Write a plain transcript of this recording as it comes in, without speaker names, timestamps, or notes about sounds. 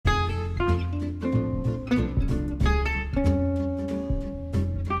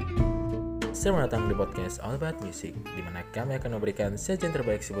Selamat datang di podcast All About Music, di mana kami akan memberikan sajian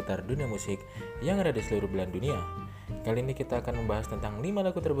terbaik seputar dunia musik yang ada di seluruh belahan dunia. Kali ini kita akan membahas tentang 5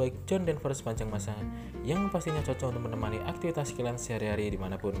 lagu terbaik John Denver sepanjang masa yang pastinya cocok untuk menemani aktivitas kalian sehari-hari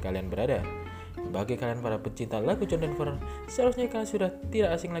dimanapun kalian berada. Bagi kalian para pecinta lagu John Denver, seharusnya kalian sudah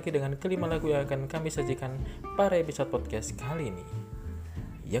tidak asing lagi dengan kelima lagu yang akan kami sajikan pada episode podcast kali ini.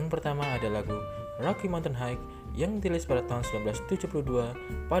 Yang pertama ada lagu Rocky Mountain High yang dirilis pada tahun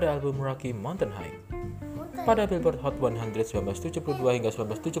 1972 pada album Rocky Mountain High. Pada Billboard Hot 100 1972 hingga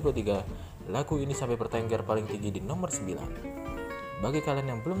 1973, lagu ini sampai bertengger paling tinggi di nomor 9. Bagi kalian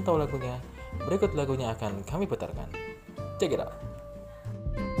yang belum tahu lagunya, berikut lagunya akan kami putarkan. Check it out.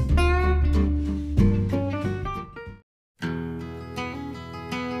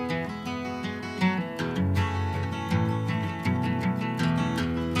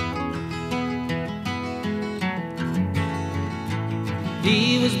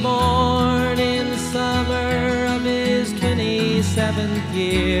 He was born in the summer of his 27th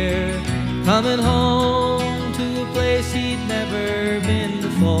year, coming home to a place he'd never been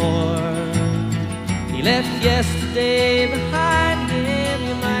before. He left yesterday behind him.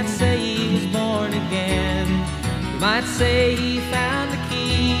 You might say he was born again. You might say he found the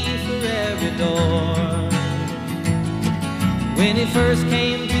key for every door. When he first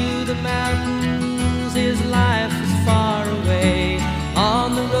came to the mountains, his life was far away,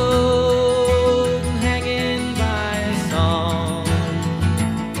 on the road, hanging by a song.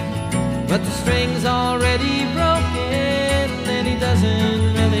 But the string's already broken, and he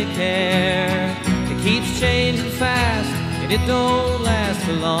doesn't really care. It keeps changing fast, and it don't last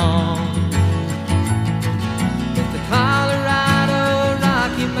for long. But the Colorado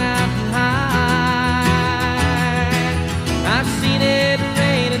Rocky Mountain High, I've seen it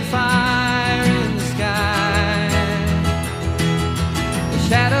rain and fire in the sky.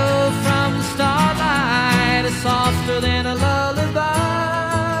 Shadow from the starlight is softer than a lullaby.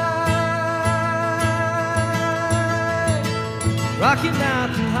 Rocky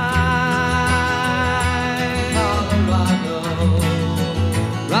Mountain High, Colorado.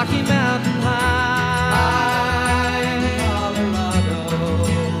 Rocky Mountain High, Colorado.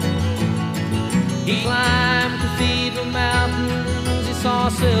 He climbed Cathedral Mountains. He saw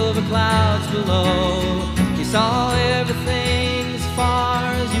silver clouds below. He saw everything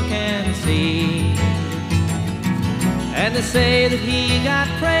far as you can see. And they say that he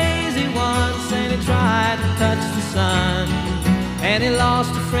got crazy once, and he tried to touch the sun, and he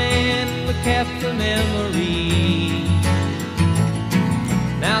lost a friend but kept the memory.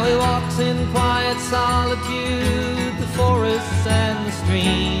 Now he walks in quiet solitude, the forests and the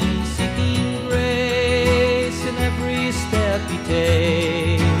streams, seeking grace in every step he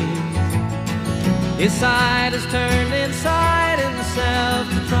takes. His side is turned inside himself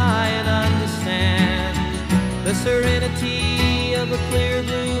to try and understand the serenity of a clear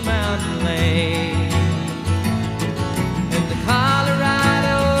blue mountain lake. And the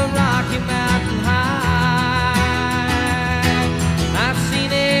Colorado Rocky Mountain High, I've seen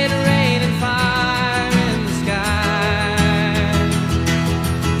it rain and fire in the sky.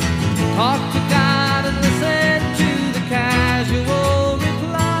 Talk to God and listen to the casual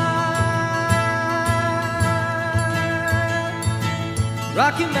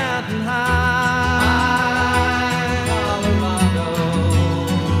Rocky Mountain High, Colorado.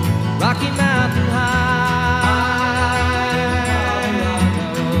 Rocky Mountain High,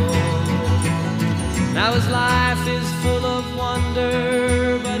 Colorado. Now his life is full of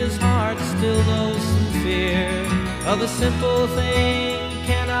wonder, but his heart still knows some fear of a simple thing he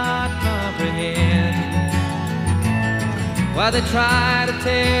cannot comprehend. While they try to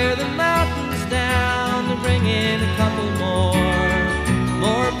tear the mountains down to bring in a couple more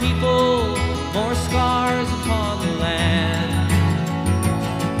people, more scars upon the land.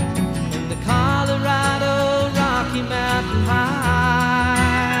 In the Colorado Rocky Mountain High,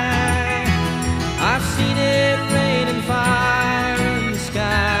 I've seen it rain and fire in the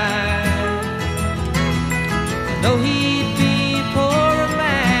sky. I know he'd be a poorer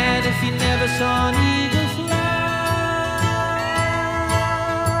man if he never saw an eagle fly.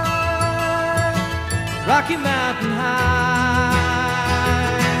 Rocky Mountain High,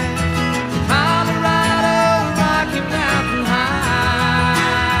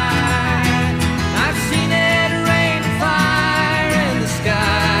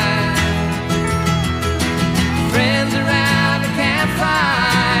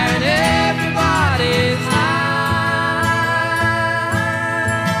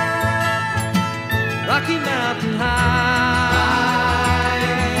 Rocky Mountain High,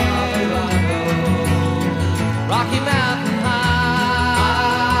 Colorado. Rocky Mountain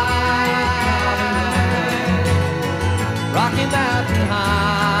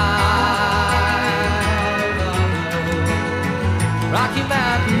Rocky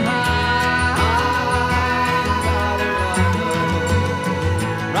Mountain High, Colorado.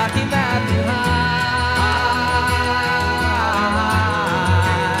 Rocky Mountain High,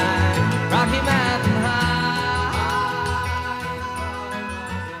 Rocky Mountain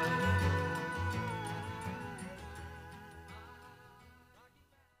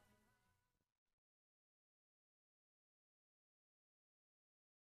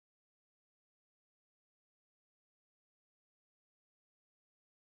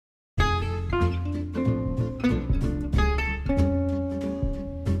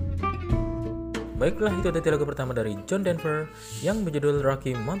Baiklah, itu tadi lagu pertama dari John Denver yang berjudul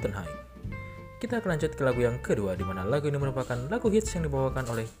Rocky Mountain High. Kita akan lanjut ke lagu yang kedua, di mana lagu ini merupakan lagu hits yang dibawakan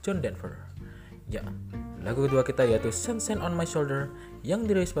oleh John Denver. Ya, lagu kedua kita yaitu Sunshine on My Shoulder yang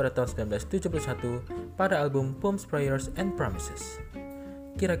dirilis pada tahun 1971 pada album Poems, Prayers, and Promises.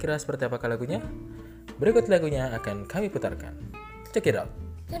 Kira-kira seperti apakah lagunya? Berikut lagunya akan kami putarkan. Check it out.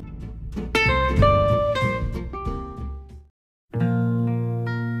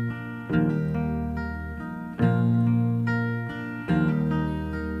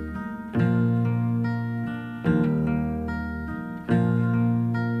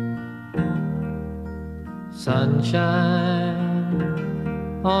 Sunshine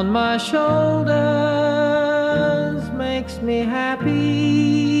on my shoulders makes me happy.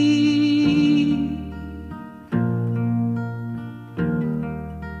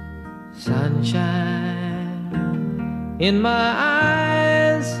 Sunshine in my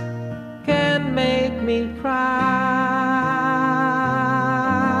eyes can make me cry.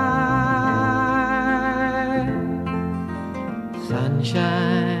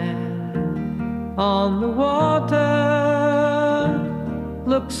 Sunshine on the water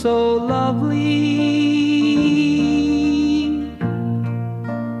looks so lovely.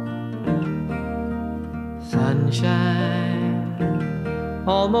 Sunshine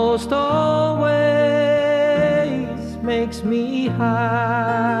almost always makes me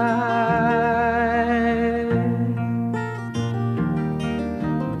high.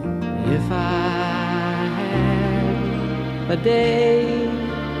 If I had a day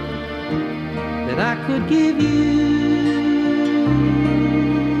that I could give you,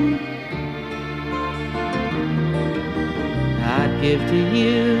 I'd give to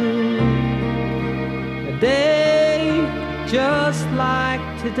you a day just like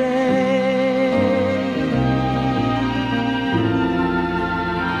today.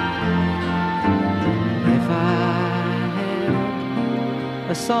 If I had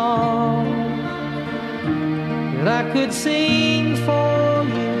a song that I could sing for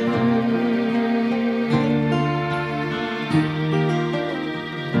you,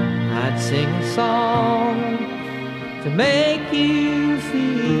 I'd sing a song to make you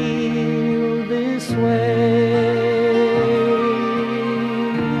feel this way.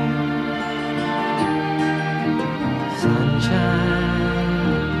 Sunshine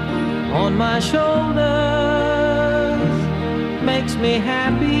on my shoulders makes me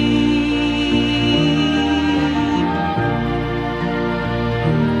happy.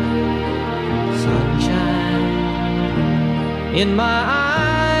 Sunshine in my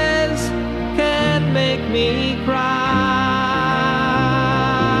eyes can make me cry.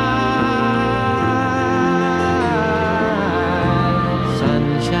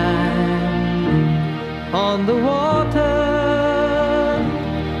 Sunshine on the water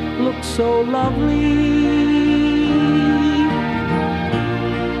looks so lovely.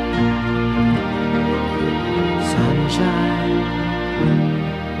 Sunshine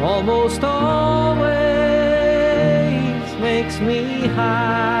almost always makes me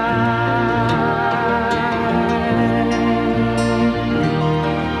high.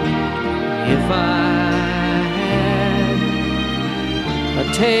 If I had a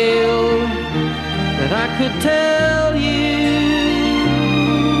tale that I could tell you,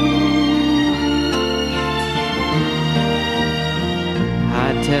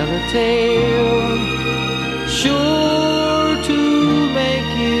 I'd tell a tale sure to make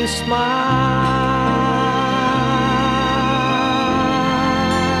you smile.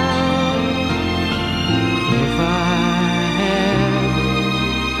 If I had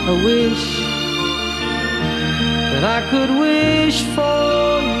a wish that I could wish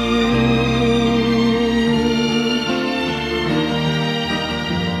for you,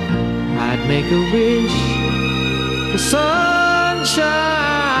 I'd make a wish for sunshine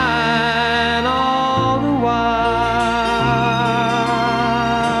all the while.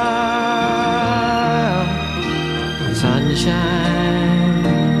 Sunshine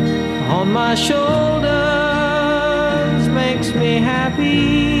on my shoulders makes me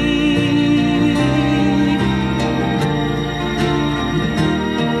happy.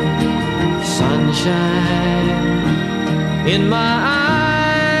 in my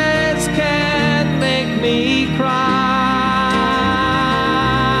eyes can make me cry.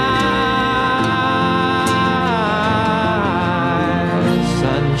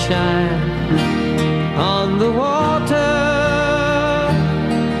 Sunshine on the water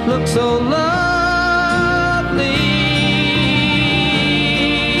looks so lovely.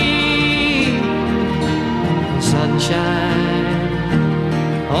 Sunshine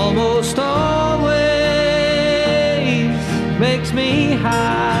almost always makes me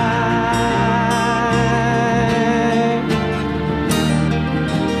high.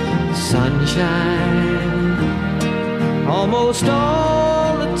 Sunshine almost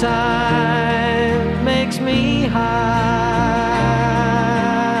all the time makes me high.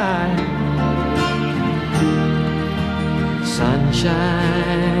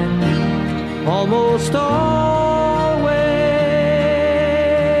 Sunshine almost always.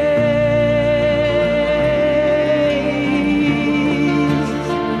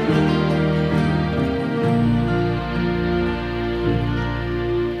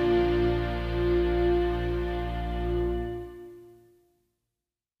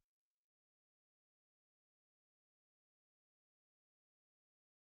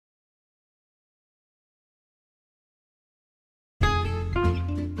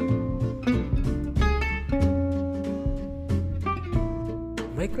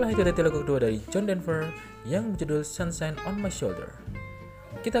 Baiklah, itu tadi lagu kedua dari John Denver yang berjudul Sunshine on My Shoulder.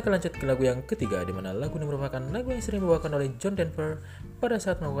 Kita akan lanjut ke lagu yang ketiga, di mana lagu ini merupakan lagu yang sering dibawakan oleh John Denver pada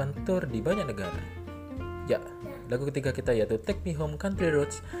saat melakukan tour di banyak negara. Ya, lagu ketiga kita yaitu Take Me Home Country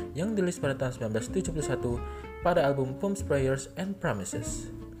Roads yang dirilis pada tahun 1971 pada album Poems, Prayers, and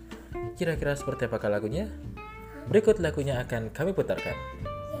Promises. Kira-kira seperti apakah lagunya? Berikut lagunya akan kami putarkan.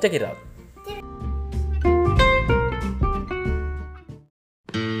 Check it out!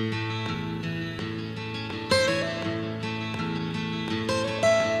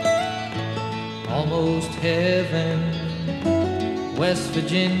 Almost heaven, West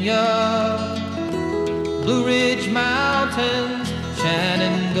Virginia, Blue Ridge Mountains,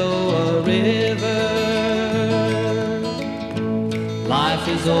 Shenandoah River. Life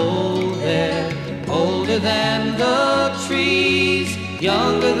is old there, older than the trees,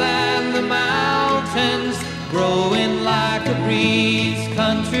 younger than the mountains, growing like a breeze.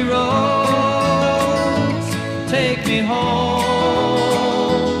 Country roads, take me home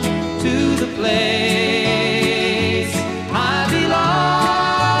to the place I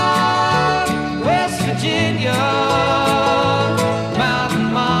belong, West Virginia, Mountain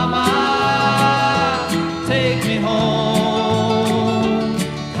Mama, take me home,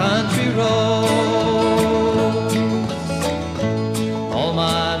 country roads. All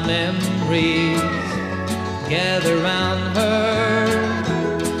my memories gather round her,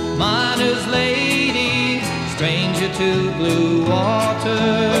 miner's lady, stranger to blue water.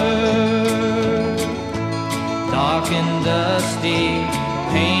 Dark and dusty,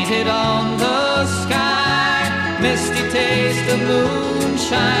 painted on the sky, misty taste of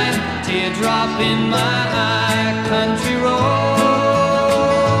moonshine, teardrop in my eye. Country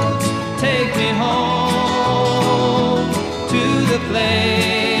roads, take me home to the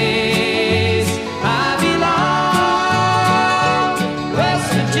place I belong, West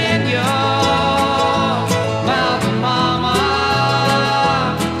Virginia, Mountain Mama,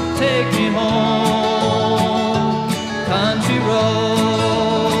 take me home, country roads.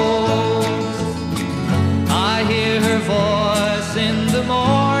 I hear her voice in the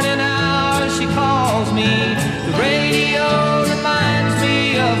morning hours, she calls me. The radio reminds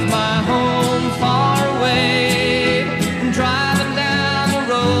me of my home far away. Driving down the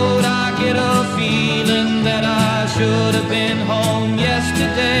road, I get a feeling that I should have been home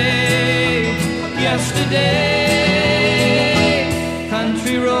yesterday. Yesterday,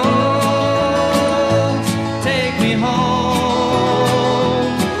 country roads, take me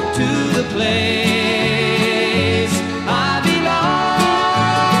home to the place I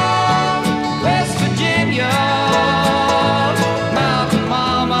belong, West Virginia, Mountain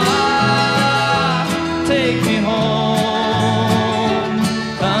Mama, take me home,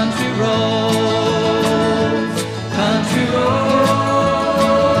 country roads,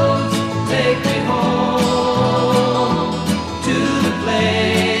 take me home.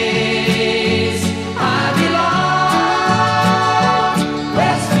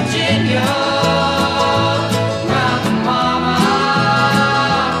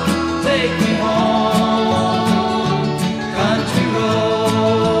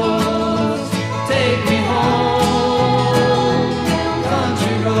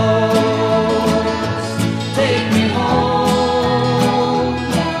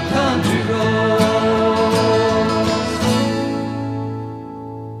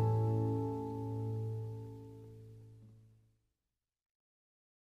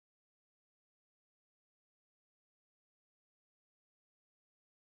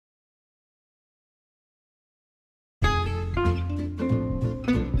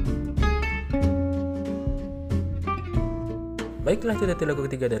 Baiklah, itu tadi lagu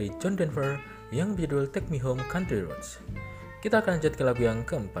ketiga dari John Denver yang berjudul Take Me Home Country Roads. Kita akan lanjut ke lagu yang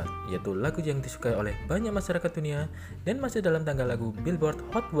keempat, yaitu lagu yang disukai oleh banyak masyarakat dunia dan masih dalam tangga lagu Billboard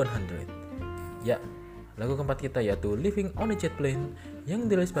Hot 100. Ya, lagu keempat kita yaitu Living on a Jet Plane yang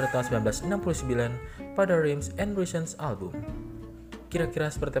dirilis pada tahun 1969 pada Rhymes and Reasons album.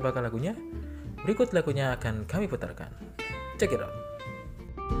 Kira-kira seperti apakah lagunya? Berikut lagunya akan kami putarkan. Check it out.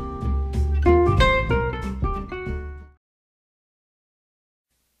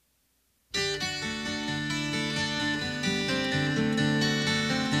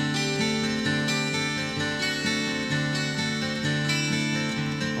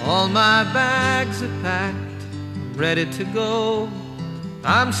 All my bags are packed, ready to go.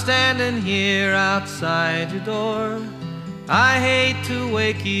 I'm standing here outside your door. I hate to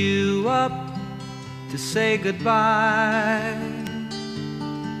wake you up to say goodbye,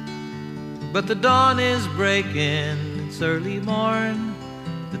 but the dawn is breaking, it's early morn.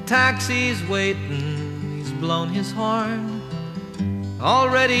 The taxi's waiting, he's blown his horn.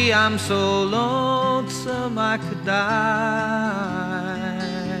 Already I'm so lonesome I could die.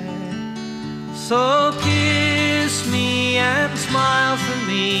 So kiss me and smile for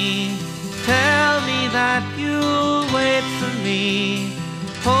me. Tell me that you'll wait for me.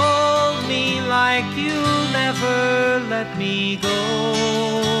 Hold me like you'll never let me go.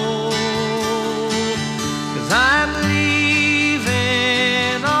 'Cause I'm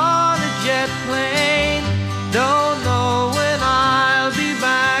leaving on a jet plane. Don't know when I'll be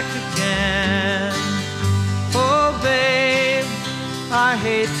back again. Oh babe, I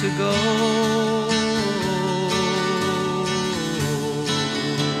hate to go.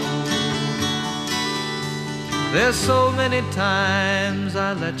 There's so many times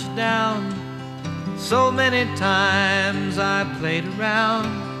I let you down, so many times I played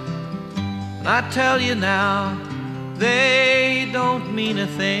around, and I tell you now, they don't mean a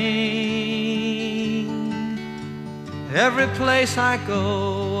thing. Every place I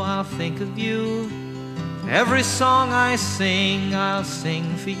go, I'll think of you. Every song I sing, I'll sing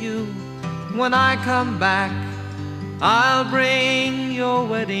for you. When I come back, I'll bring your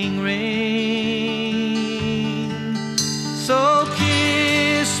wedding ring. So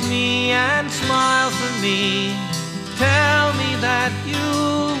kiss me and smile for me. Tell me that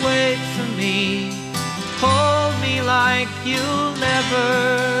you'll wait for me. Hold me like you'll never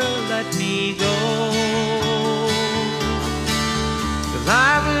let me go. 'Cause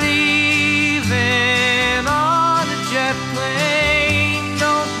I'm leaving on a jet plane.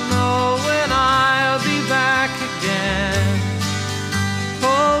 Don't know when I'll be back again.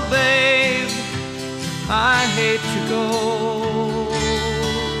 Oh babe, I hate to go.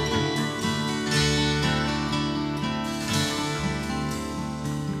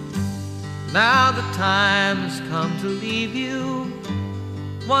 Now the time's come to leave you.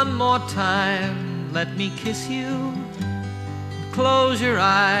 One more time, let me kiss you. Close your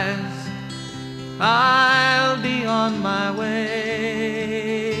eyes, I'll be on my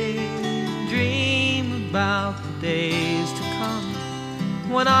way. Dream about the days to come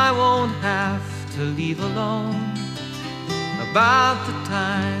when I won't have to leave alone. About the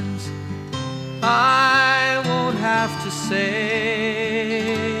times I won't have to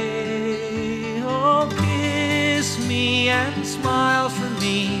say. Oh, kiss me and smile for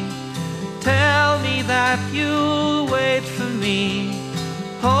me. Tell me that you'll wait for me.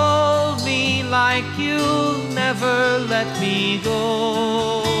 Hold me like you'll never let me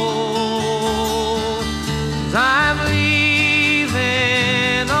go. 'Cause I'm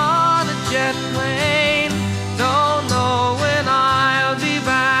leaving on a jet plane. Don't know when I'll be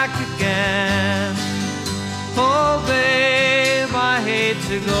back again. Oh babe, I hate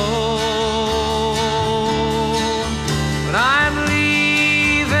to go, but I'm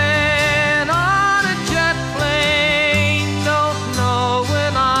leaving on a jet plane. Don't know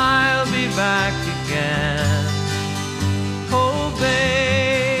when I'll be back again. Oh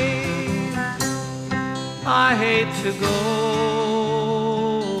babe, I hate to go.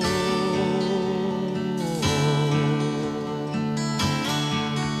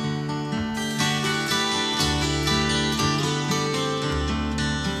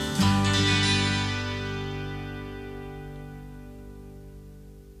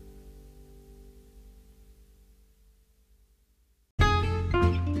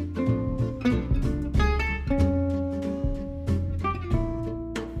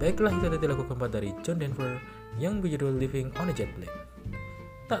 Baiklah, itu tadi lagu keempat dari John Denver yang berjudul Living on a Jet Plane.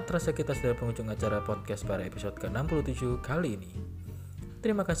 Tak terasa kita sudah penghujung acara podcast pada episode ke-67 kali ini.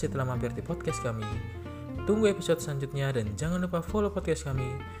 Terima kasih telah mampir di podcast kami. Tunggu episode selanjutnya dan jangan lupa follow podcast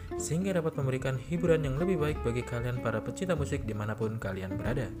kami sehingga dapat memberikan hiburan yang lebih baik bagi kalian para pecinta musik dimanapun kalian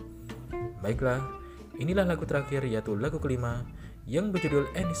berada. Baiklah, inilah lagu terakhir, yaitu lagu kelima yang berjudul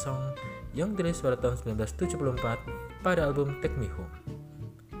Any Song yang dirilis pada tahun 1974 pada album Take Me Home.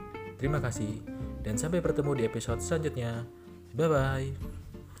 Terima kasih dan sampai bertemu di episode selanjutnya. Bye-bye.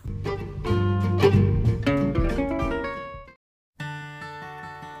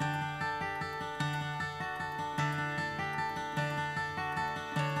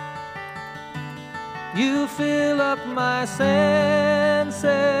 You fill up my senses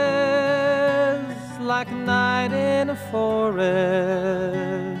like a night in a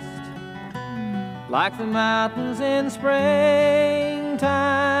forest, like the mountains in springtime,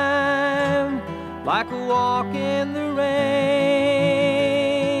 like a walk in the rain,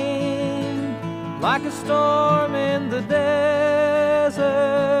 like a storm in the desert,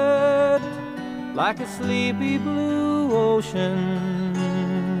 like a sleepy blue ocean.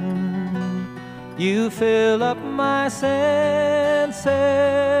 You fill up my senses,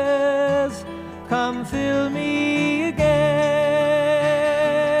 come fill me again.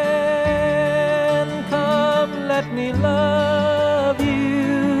 Come, let me love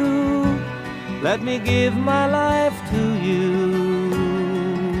you, let me give my life to you.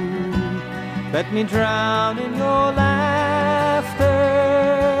 Let me drown in your laughter,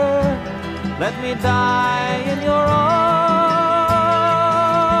 let me die in your arms.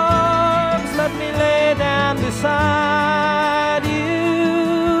 Let me lay down beside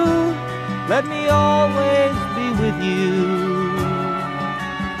you, let me always be with you.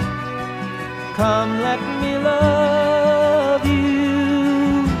 Come, let me love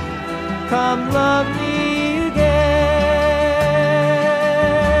you, come love me again.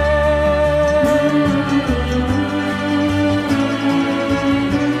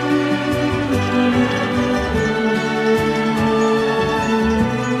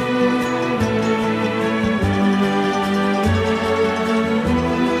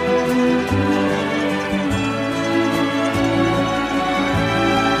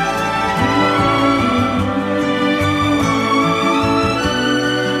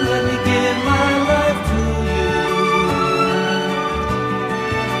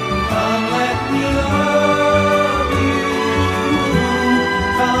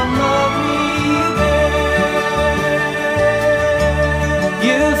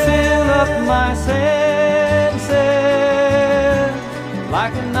 My senses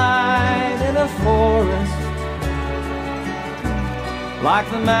like a night in a forest, like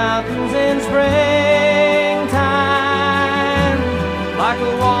the mountains in springtime, like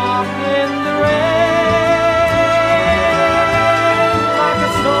a walk in the rain, like a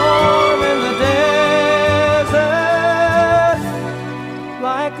storm in the desert,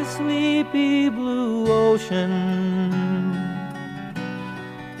 like a sleepy blue ocean.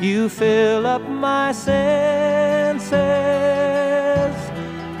 You fill up my senses,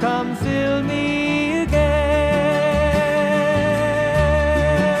 come fill me